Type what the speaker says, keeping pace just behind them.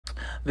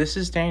This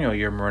is Daniel,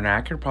 your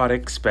Acura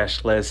product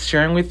specialist,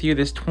 sharing with you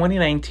this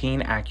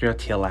 2019 Acura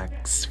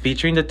TLX,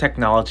 featuring the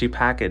technology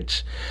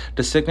package,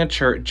 the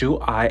signature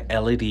dual-eye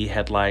LED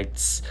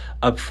headlights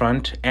up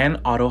front and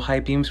auto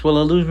high beams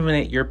will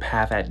illuminate your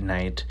path at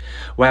night,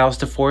 whilst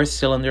the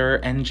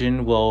 4-cylinder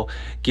engine will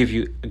give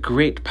you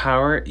great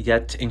power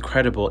yet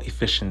incredible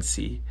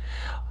efficiency.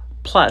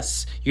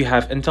 Plus, you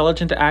have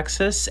intelligent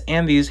access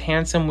and these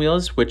handsome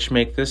wheels which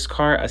make this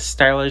car a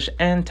stylish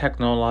and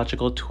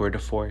technological tour de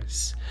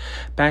force.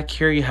 Back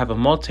here you have a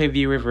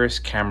multi-view reverse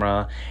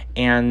camera,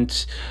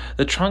 and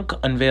the trunk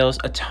unveils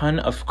a ton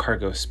of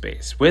cargo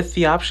space with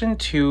the option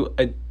to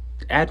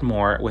add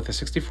more with a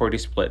 60-40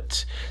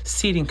 split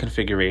seating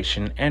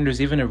configuration, and there's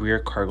even a rear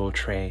cargo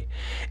tray.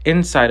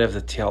 Inside of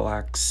the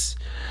TLX,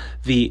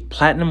 the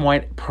platinum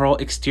white pearl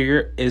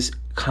exterior is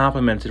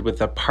complemented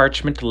with a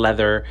parchment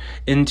leather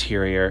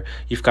interior.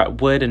 You've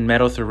got wood and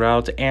metal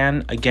throughout,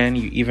 and again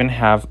you even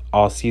have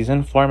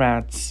all-season floor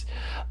mats.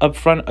 Up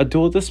front, a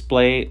dual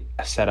display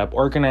setup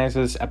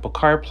organizes Apple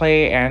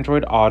CarPlay,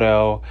 Android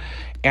Auto,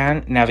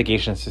 and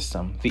navigation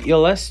system. The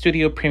ELS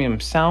Studio Premium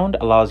sound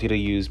allows you to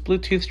use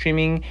Bluetooth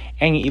streaming,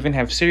 and you even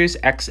have Sirius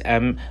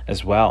XM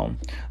as well.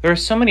 There are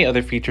so many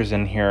other features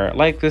in here,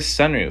 like this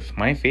sunroof,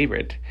 my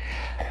favorite,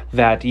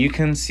 that you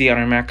can see on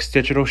our Max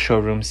Digital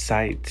showroom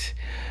site.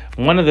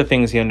 One of the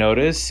things you'll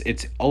notice,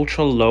 it's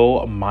ultra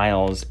low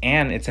miles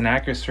and it's an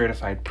Acura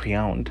certified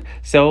pre-owned.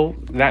 So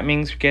that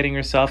means you're getting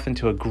yourself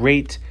into a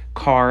great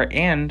car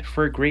and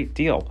for a great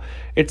deal.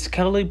 Its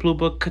Kelley Blue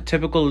Book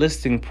typical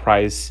listing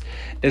price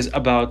is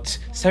about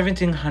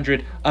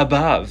 $1,700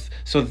 above.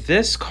 So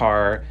this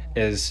car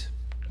is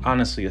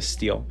honestly a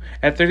steal.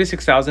 At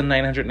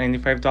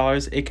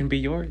 $36,995, it can be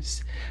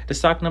yours. The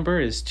stock number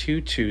is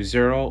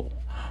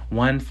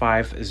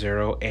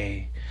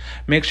 220150A.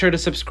 Make sure to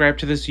subscribe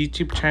to this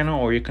YouTube channel,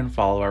 or you can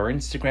follow our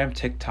Instagram,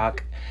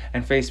 TikTok,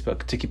 and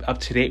Facebook to keep up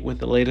to date with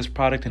the latest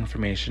product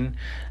information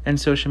and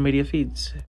social media feeds.